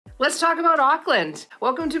Let's talk about Auckland.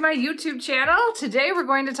 Welcome to my YouTube channel. Today we're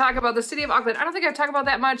going to talk about the city of Auckland. I don't think I talk about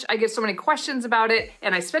that much. I get so many questions about it,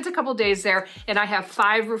 and I spent a couple days there, and I have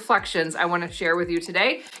 5 reflections I want to share with you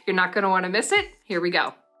today. You're not going to want to miss it. Here we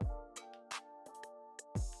go.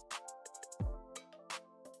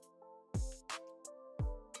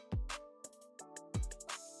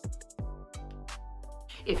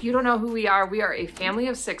 If you don't know who we are a family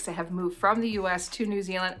of 6 that have moved from the US to New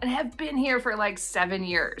Zealand and have been here for like 7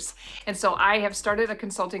 years. And so I have started a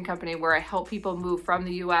consulting company where I help people move from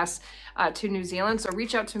the US to New Zealand. So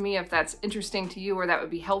reach out to me if that's interesting to you or that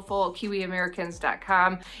would be helpful,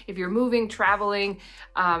 kiwiamericans.com. If you're moving, traveling,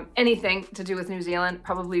 anything to do with New Zealand,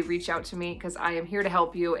 probably reach out to me because I am here to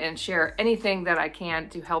help you and share anything that I can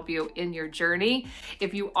to help you in your journey.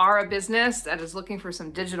 If you are a business that is looking for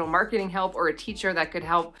some digital marketing help or a teacher that could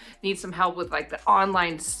help, need some help with like the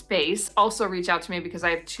online space, also reach out to me because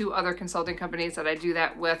I have 2 other consulting companies that I do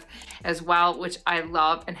that with as well, which I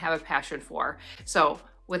love and have a passion for. So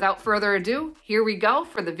without further ado, here we go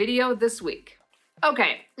for the video this week.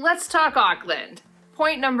 Okay, let's talk Auckland.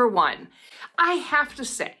 Point number 1. I have to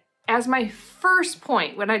say, as my first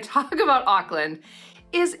point when I talk about Auckland,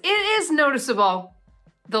 is it is noticeable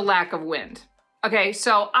the lack of wind. Okay,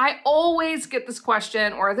 so I always get this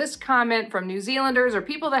question or this comment from New Zealanders or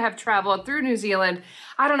people that have traveled through New Zealand.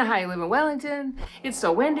 I don't know how you live in Wellington. It's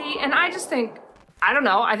so windy. And I just think, I don't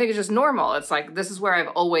know, I think it's just normal. It's like, this is where I've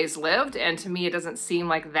always lived. And to me, it doesn't seem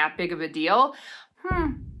like that big of a deal.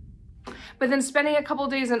 But then spending a couple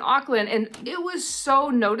days in Auckland, and it was so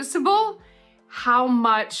noticeable how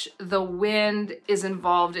much the wind is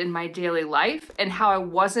involved in my daily life and how I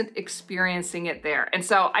wasn't experiencing it there. And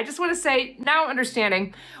so I just want to say, now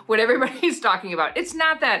understanding what everybody's talking about, it's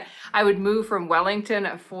not that I would move from Wellington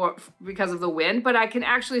because of the wind, but I can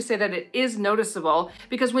actually say that it is noticeable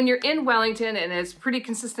because when you're in Wellington and it's pretty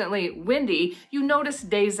consistently windy, you notice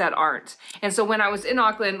days that aren't. And so when I was in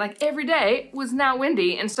Auckland, like every day was not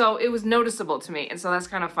windy. And so it was noticeable to me. And so that's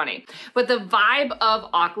kind of funny. But the vibe of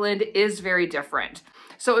Auckland is very different.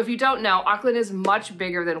 So if you don't know, Auckland is much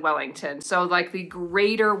bigger than Wellington. So like the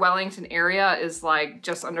greater Wellington area is like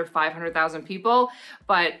just under 500,000 people,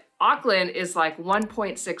 but Auckland is like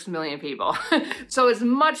 1.6 million people. So it's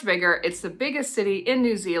much bigger. It's the biggest city in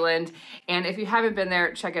New Zealand. And if you haven't been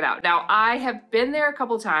there, check it out. Now I have been there a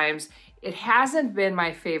couple times. It hasn't been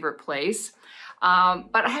my favorite place. But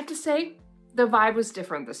I have to say the vibe was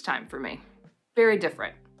different this time for me. Very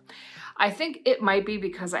different. I think it might be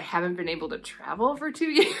because I haven't been able to travel for 2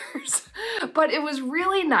 years, but it was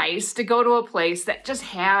really nice to go to a place that just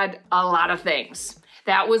had a lot of things,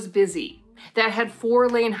 that was busy, that had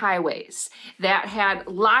 4-lane highways, that had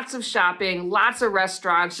lots of shopping, lots of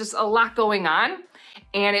restaurants, just a lot going on.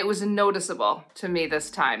 And it was noticeable to me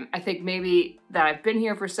this time. I think maybe that I've been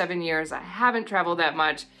here for 7 years. I haven't traveled that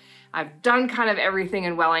much. I've done kind of everything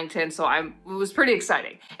in Wellington, so it was pretty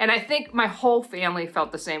exciting. And I think my whole family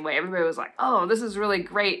felt the same way. Everybody was like, oh, this is really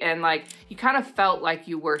great. And like, you kind of felt like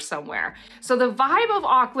you were somewhere. So the vibe of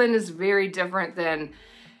Auckland is very different than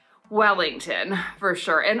Wellington, for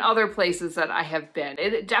sure, and other places that I have been.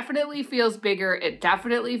 It definitely feels bigger. It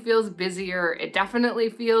definitely feels busier. It definitely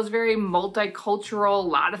feels very multicultural, a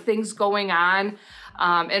lot of things going on.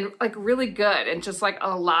 And like really good and just like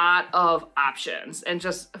a lot of options and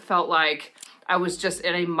just felt like I was just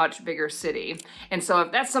in a much bigger city. And so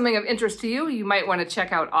if that's something of interest to you, you might want to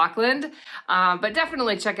check out Auckland, but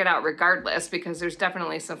definitely check it out regardless because there's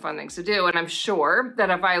definitely some fun things to do. And I'm sure that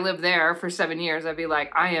if I lived there for 7 years, I'd be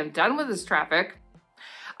like, I am done with this traffic.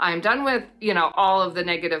 I'm done with, you know, all of the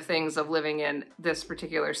negative things of living in this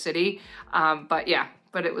particular city. But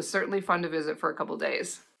it was certainly fun to visit for a couple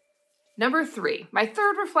days. Number 3, my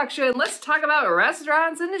third reflection, let's talk about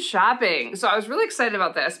restaurants and shopping. So I was really excited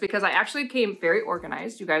about this because I actually came very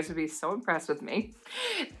organized. You guys would be so impressed with me.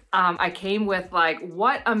 I came with like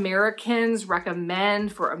what Americans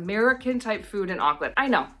recommend for American type food in Auckland. I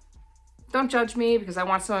know, don't judge me because I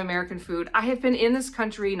want some American food. I have been in this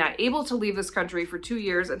country, not able to leave this country for 2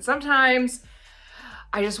 years. And sometimes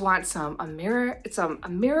I just want some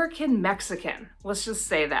American Mexican. Let's just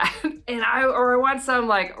say that. And I want some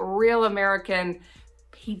like real American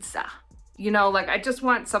pizza. You know, like I just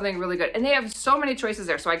want something really good. And they have so many choices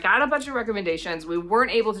there. So I got a bunch of recommendations. We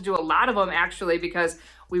weren't able to do a lot of them actually because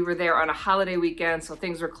we were there on a holiday weekend, so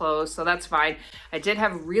things were closed, so that's fine. I did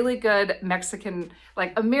have really good Mexican,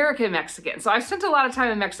 like American Mexican. So I spent a lot of time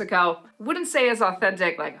in Mexico. Wouldn't say as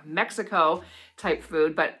authentic like Mexico type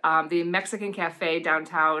food, but the Mexican cafe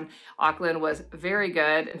downtown Auckland was very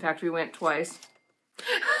good. In fact, we went twice.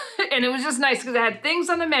 And it was just nice because it had things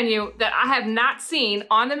on the menu that I have not seen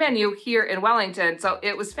on the menu here in Wellington. So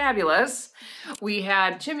it was fabulous. We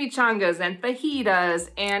had chimichangas and fajitas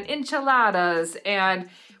and enchiladas, and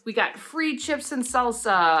we got free chips and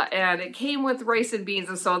salsa, and it came with rice and beans.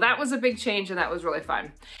 And so that was a big change, and that was really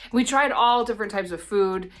fun. We tried all different types of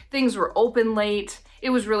food. Things were open late. It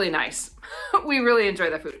was really nice. We really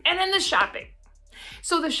enjoyed the food. And then the shopping.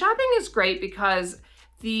 So the shopping is great because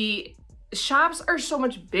the shops are so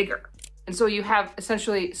much bigger. And so you have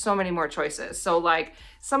essentially so many more choices. So like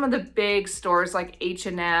some of the big stores like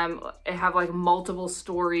H&M have like multiple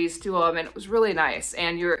stories to them, and it was really nice.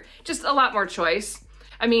 And you're just a lot more choice.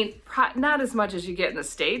 I mean, not as much as you get in the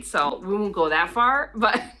States, so we won't go that far,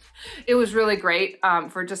 but it was really great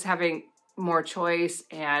for just having more choice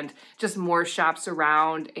and just more shops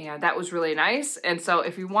around, and that was really nice. And so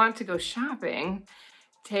if you want to go shopping,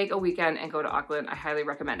 take a weekend and go to Auckland. I highly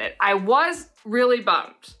recommend it. I was really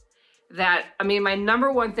bummed that, I mean, my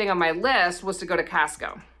number one thing on my list was to go to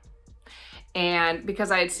Costco. And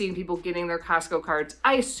because I had seen people getting their Costco cards,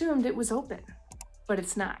 I assumed it was open, but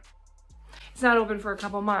it's not. It's not open for a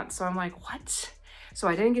couple months. So I'm like, what? So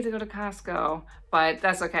I didn't get to go to Costco, but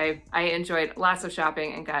that's okay. I enjoyed lots of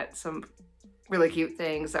shopping and got some really cute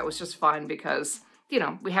things. That was just fun because, you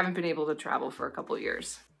know, we haven't been able to travel for a couple of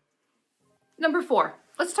years. Number 4,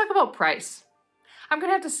 let's talk about price. I'm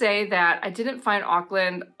gonna have to say that I didn't find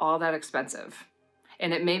Auckland all that expensive.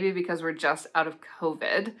 And it may be because we're just out of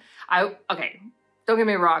COVID. Okay, don't get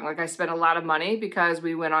me wrong, like I spent a lot of money because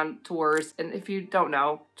we went on tours. And if you don't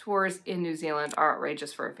know, tours in New Zealand are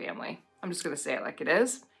outrageous for a family. I'm just gonna say it like it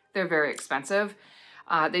is. They're very expensive.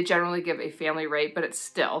 They generally give a family rate, but it's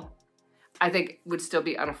still, I think would still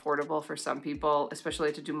be unaffordable for some people,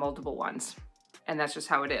 especially to do multiple ones. And that's just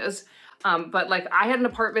how it is. But like I had an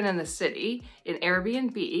apartment in the city in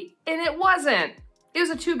Airbnb, and it was a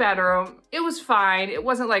 2-bedroom. It was fine. It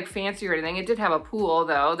wasn't like fancy or anything. It did have a pool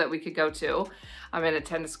though that we could go to, and a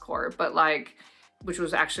tennis court, but like, which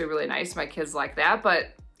was actually really nice. My kids like that,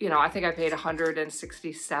 but you know, I think I paid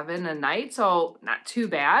 $167 a night. So not too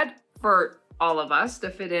bad for all of us to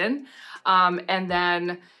fit in. And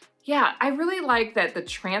then, yeah, I really like that the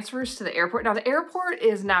transfers to the airport. Now the airport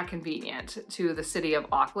is not convenient to the city of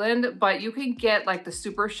Auckland, but you can get like the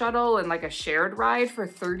super shuttle and like a shared ride for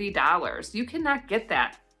 $30. You cannot get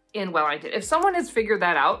that in Wellington. If someone has figured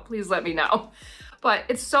that out, please let me know. But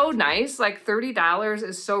it's so nice, like $30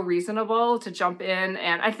 is so reasonable to jump in.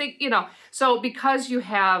 And I think, you know, so because you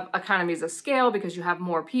have economies of scale, because you have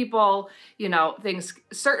more people, you know,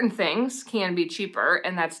 certain things can be cheaper.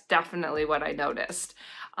 And that's definitely what I noticed.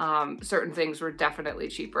 Certain things were definitely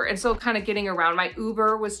cheaper. And so kind of getting around, my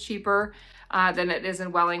Uber was cheaper than it is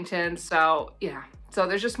in Wellington. So yeah, so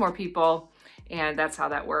there's just more people and that's how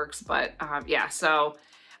that works. But yeah, so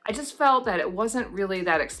I just felt that it wasn't really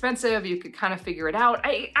that expensive. You could kind of figure it out.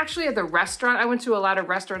 I actually at the restaurant, I went to a lot of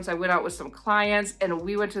restaurants. I went out with some clients and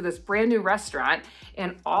we went to this brand new restaurant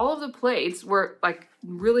and all of the plates were like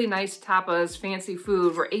really nice tapas, fancy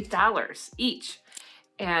food were $8 each.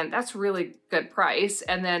 And that's really good price.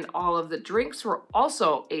 And then all of the drinks were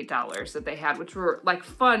also $8 that they had, which were like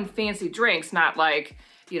fun, fancy drinks, not like,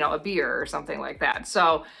 you know, a beer or something like that.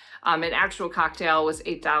 So an actual cocktail was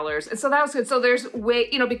 $8. And so that was good. So there's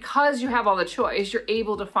you know, because you have all the choice, you're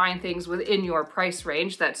able to find things within your price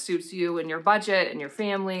range that suits you and your budget and your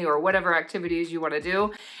family or whatever activities you want to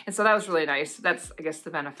do. And so that was really nice. That's, I guess,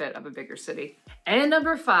 the benefit of a bigger city. And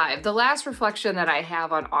number 5, the last reflection that I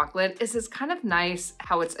have on Auckland is it's kind of nice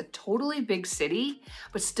how it's a totally big city,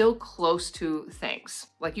 but still close to things.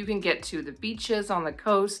 Like you can get to the beaches on the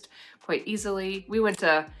coast quite easily. We went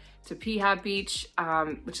to Piha Beach,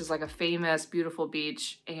 which is like a famous, beautiful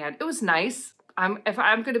beach. And it was nice. If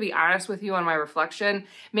I'm going to be honest with you on my reflection,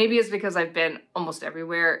 maybe it's because I've been almost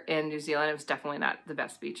everywhere in New Zealand. It was definitely not the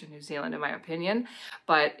best beach in New Zealand, in my opinion.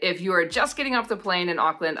 But if you are just getting off the plane in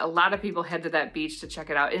Auckland, a lot of people head to that beach to check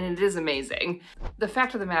it out. And it is amazing. The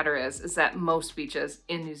fact of the matter is that most beaches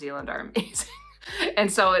in New Zealand are amazing.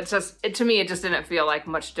 And so to me, it just didn't feel like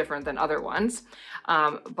much different than other ones.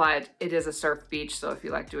 But it is a surf beach, so if you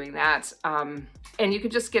like doing that. And you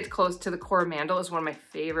could just get close to the Coromandel is one of my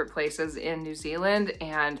favorite places in New Zealand.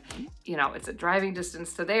 And, you know, it's a driving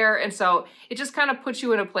distance to there. And so it just kind of puts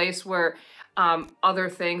you in a place where other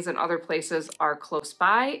things and other places are close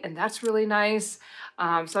by. And that's really nice.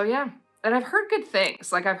 So yeah. And I've heard good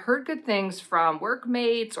things. Like I've heard good things from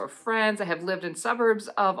workmates or friends. I have lived in suburbs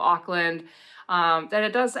of Auckland. That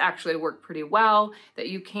it does actually work pretty well, that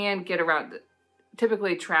you can get around.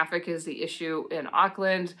 Typically traffic is the issue in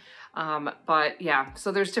Auckland, but yeah,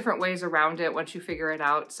 so there's different ways around it once you figure it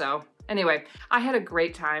out. So Anyway, I had a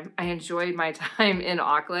great time. I enjoyed my time in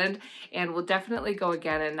Auckland and will definitely go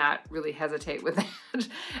again and not really hesitate with that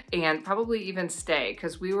and probably even stay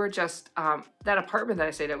because we were just, that apartment that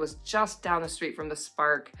I stayed at was just down the street from the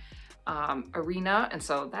Spark arena. And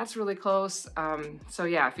so that's really close. So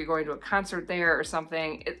yeah, if you're going to a concert there or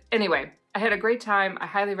something, anyway, I had a great time. I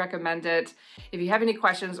highly recommend it. If you have any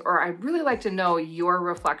questions, or I'd really like to know your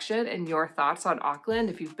reflection and your thoughts on Auckland,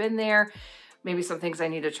 if you've been there, maybe some things I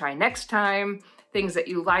need to try next time, things that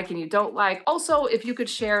you like and you don't like. Also, if you could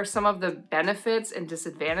share some of the benefits and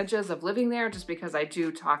disadvantages of living there, just because I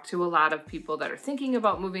do talk to a lot of people that are thinking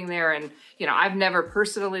about moving there. And, you know, I've never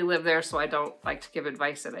personally lived there, so I don't like to give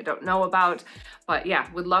advice that I don't know about. But yeah,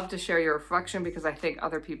 would love to share your reflection because I think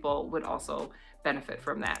other people would also benefit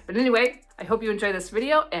from that. But anyway, I hope you enjoyed this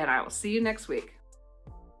video and I will see you next week.